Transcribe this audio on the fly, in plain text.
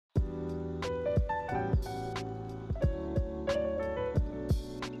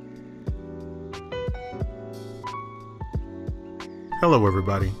Hello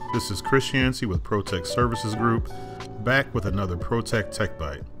everybody, this is Yancy with ProTech Services Group, back with another ProTech Tech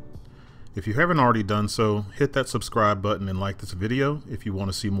Byte. If you haven't already done so, hit that subscribe button and like this video if you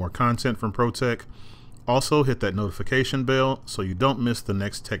want to see more content from ProTech. Also hit that notification bell so you don't miss the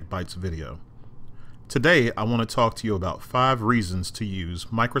next Tech Bytes video. Today I want to talk to you about 5 reasons to use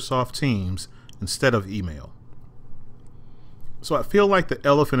Microsoft Teams instead of email. So I feel like the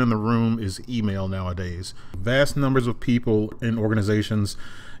elephant in the room is email nowadays. Vast numbers of people in organizations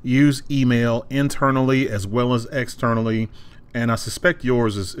use email internally as well as externally, and I suspect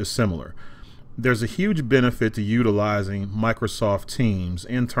yours is similar. There's a huge benefit to utilizing Microsoft Teams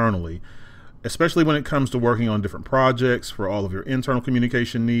internally, especially when it comes to working on different projects for all of your internal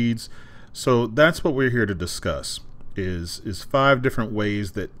communication needs. So that's what we're here to discuss. Is 5 different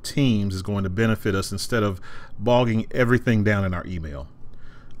ways that Teams is going to benefit us instead of bogging everything down in our email.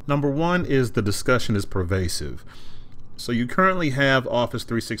 Number 1 is the discussion is pervasive. So you currently have Office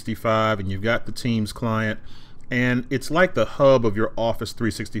 365 and you've got the Teams client, and it's like the hub of your Office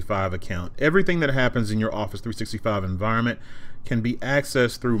 365 account. Everything that happens in your Office 365 environment can be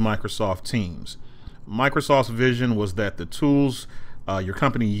accessed through Microsoft Teams. Microsoft's vision was that the tools your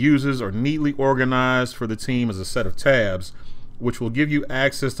company uses are neatly organized for the team as a set of tabs, which will give you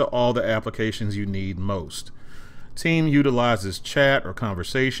access to all the applications you need most. Team utilizes chat or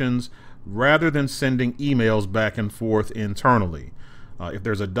conversations rather than sending emails back and forth internally. If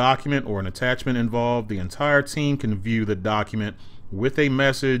there's a document or an attachment involved, the entire team can view the document with a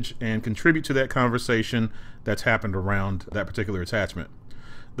message and contribute to that conversation that's happened around that particular attachment.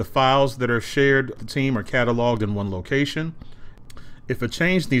 The files that are shared with the team are cataloged in one location. If a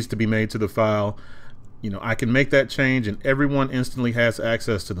change needs to be made to the file, I can make that change and everyone instantly has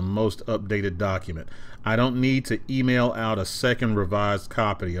access to the most updated document. I don't need to email out a second revised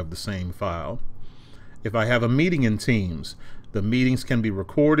copy of the same file. If I have a meeting in Teams, the meetings can be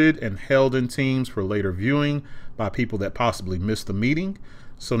recorded and held in Teams for later viewing by people that possibly missed the meeting.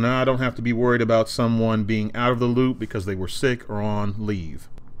 So now I don't have to be worried about someone being out of the loop because they were sick or on leave.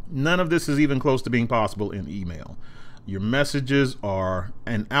 None of this is even close to being possible in email. Your messages are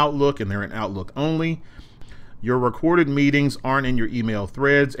in Outlook and they're in Outlook only. Your recorded meetings aren't in your email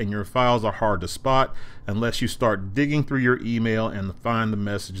threads, and your files are hard to spot unless you start digging through your email and find the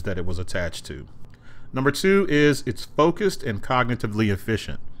message that it was attached to. Number 2 is it's focused and cognitively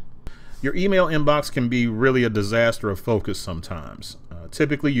efficient. Your email inbox can be really a disaster of focus sometimes.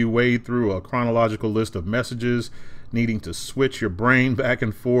 Typically you wade through a chronological list of messages, needing to switch your brain back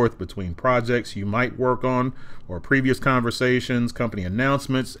and forth between projects you might work on or previous conversations, company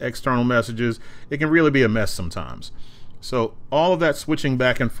announcements, external messages. It can really be a mess sometimes. So all of that switching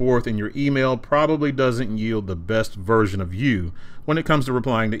back and forth in your email probably doesn't yield the best version of you when it comes to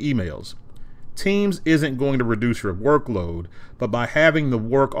replying to emails. Teams isn't going to reduce your workload, but by having the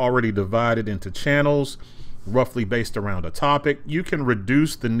work already divided into channels, roughly based around a topic, you can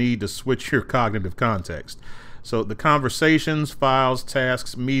reduce the need to switch your cognitive context. So the conversations, files,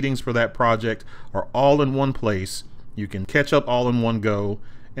 tasks, meetings for that project are all in one place. You can catch up all in one go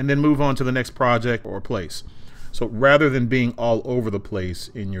and then move on to the next project or place. So rather than being all over the place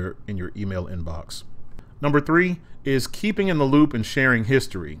in your email inbox. Number 3 is keeping in the loop and sharing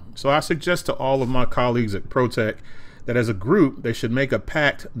history. So I suggest to all of my colleagues at ProTech that as a group, they should make a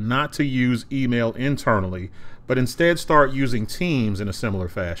pact not to use email internally, but instead start using Teams in a similar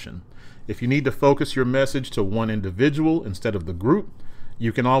fashion. If you need to focus your message to one individual instead of the group,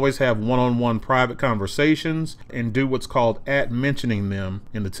 you can always have one-on-one private conversations and do what's called @mentioning them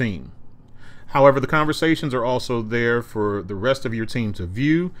in the team. However, the conversations are also there for the rest of your team to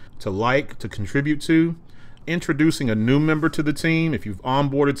view, to like, to contribute to. Introducing a new member to the team, if you've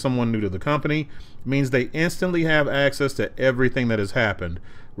onboarded someone new to the company, means they instantly have access to everything that has happened,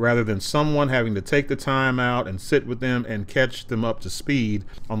 rather than someone having to take the time out and sit with them and catch them up to speed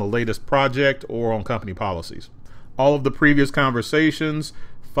on the latest project or on company policies. All of the previous conversations,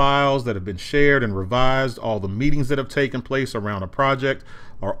 files that have been shared and revised, all the meetings that have taken place around a project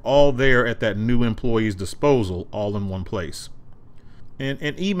are all there at that new employee's disposal, all in one place.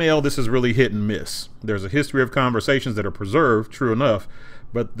 In email, this is really hit and miss. There's a history of conversations that are preserved, true enough,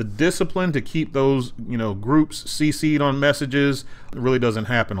 but the discipline to keep those groups CC'd on messages really doesn't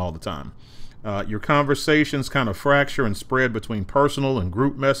happen all the time. Your conversations kind of fracture and spread between personal and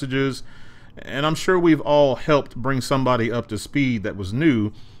group messages, and I'm sure we've all helped bring somebody up to speed that was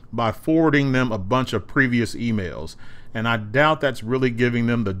new by forwarding them a bunch of previous emails. And I doubt that's really giving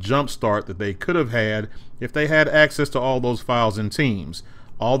them the jump start that they could have had if they had access to all those files in Teams,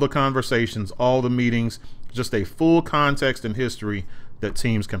 all the conversations, all the meetings, just a full context and history that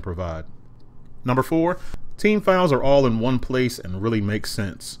Teams can provide. Number 4, Team files are all in one place and really make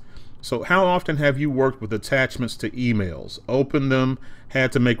sense. So how often have you worked with attachments to emails, opened them,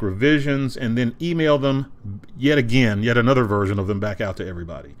 had to make revisions, and then email them yet another version of them back out to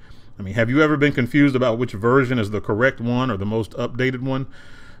everybody? I mean, have you ever been confused about which version is the correct one or the most updated one?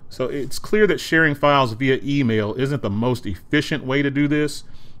 So it's clear that sharing files via email isn't the most efficient way to do this.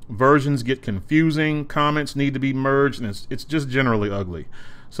 Versions get confusing, comments need to be merged, and it's just generally ugly.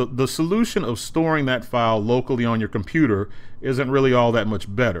 So the solution of storing that file locally on your computer isn't really all that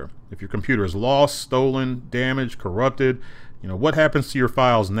much better. If your computer is lost, stolen, damaged, corrupted, what happens to your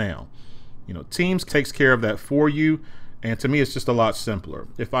files now? Teams takes care of that for you, and to me it's just a lot simpler.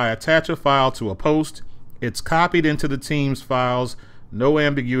 If I attach a file to a post, it's copied into the Teams files, no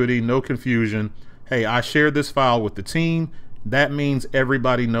ambiguity, no confusion. Hey, I shared this file with the team. That means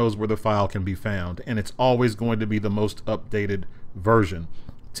everybody knows where the file can be found, and it's always going to be the most updated version.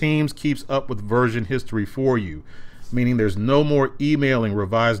 Teams keeps up with version history for you, meaning there's no more emailing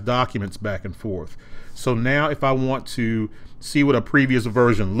revised documents back and forth. So now if I want to see what a previous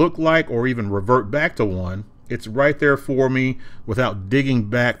version looked like or even revert back to one, it's right there for me without digging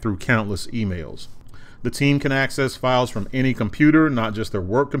back through countless emails. The team can access files from any computer, not just their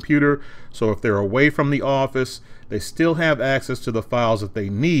work computer. So if they're away from the office, they still have access to the files that they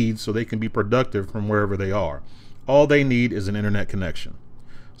need so they can be productive from wherever they are. All they need is an internet connection.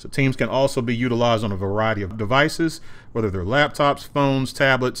 So Teams can also be utilized on a variety of devices, whether they're laptops, phones,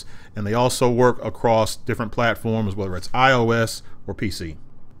 tablets, and they also work across different platforms, whether it's iOS or PC.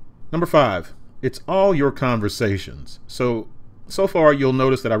 Number 5, it's all your conversations. So far you'll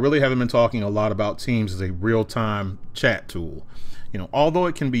notice that I really haven't been talking a lot about Teams as a real-time chat tool. Although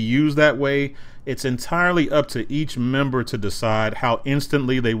it can be used that way, it's entirely up to each member to decide how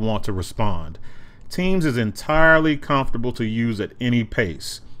instantly they want to respond. Teams is entirely comfortable to use at any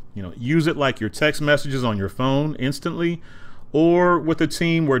pace. Use it like your text messages on your phone instantly, or with a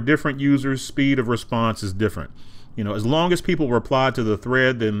team where different users' speed of response is different. As long as people reply to the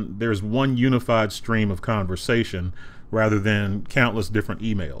thread, then there's one unified stream of conversation rather than countless different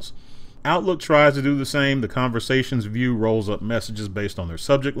emails. Outlook tries to do the same. The conversations view rolls up messages based on their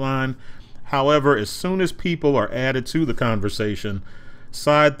subject line. However, as soon as people are added to the conversation,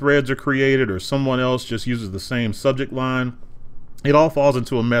 side threads are created or someone else just uses the same subject line, it all falls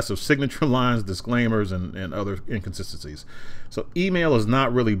into a mess of signature lines, disclaimers, and other inconsistencies. So email is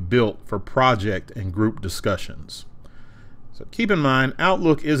not really built for project and group discussions. So keep in mind,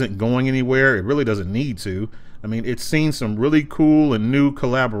 Outlook isn't going anywhere. It really doesn't need to. I mean, it's seen some really cool and new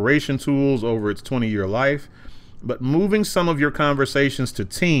collaboration tools over its 20-year life, but moving some of your conversations to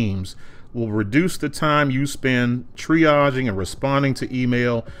Teams will reduce the time you spend triaging and responding to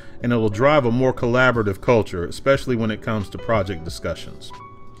email, and it will drive a more collaborative culture, especially when it comes to project discussions.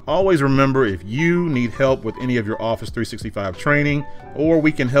 Always remember, if you need help with any of your Office 365 training, or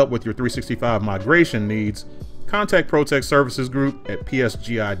we can help with your 365 migration needs, contact ProTech Services Group at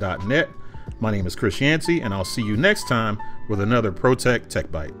psgi.net. My name is Chris Yancy, and I'll see you next time with another ProTech Tech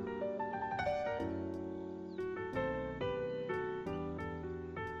Byte.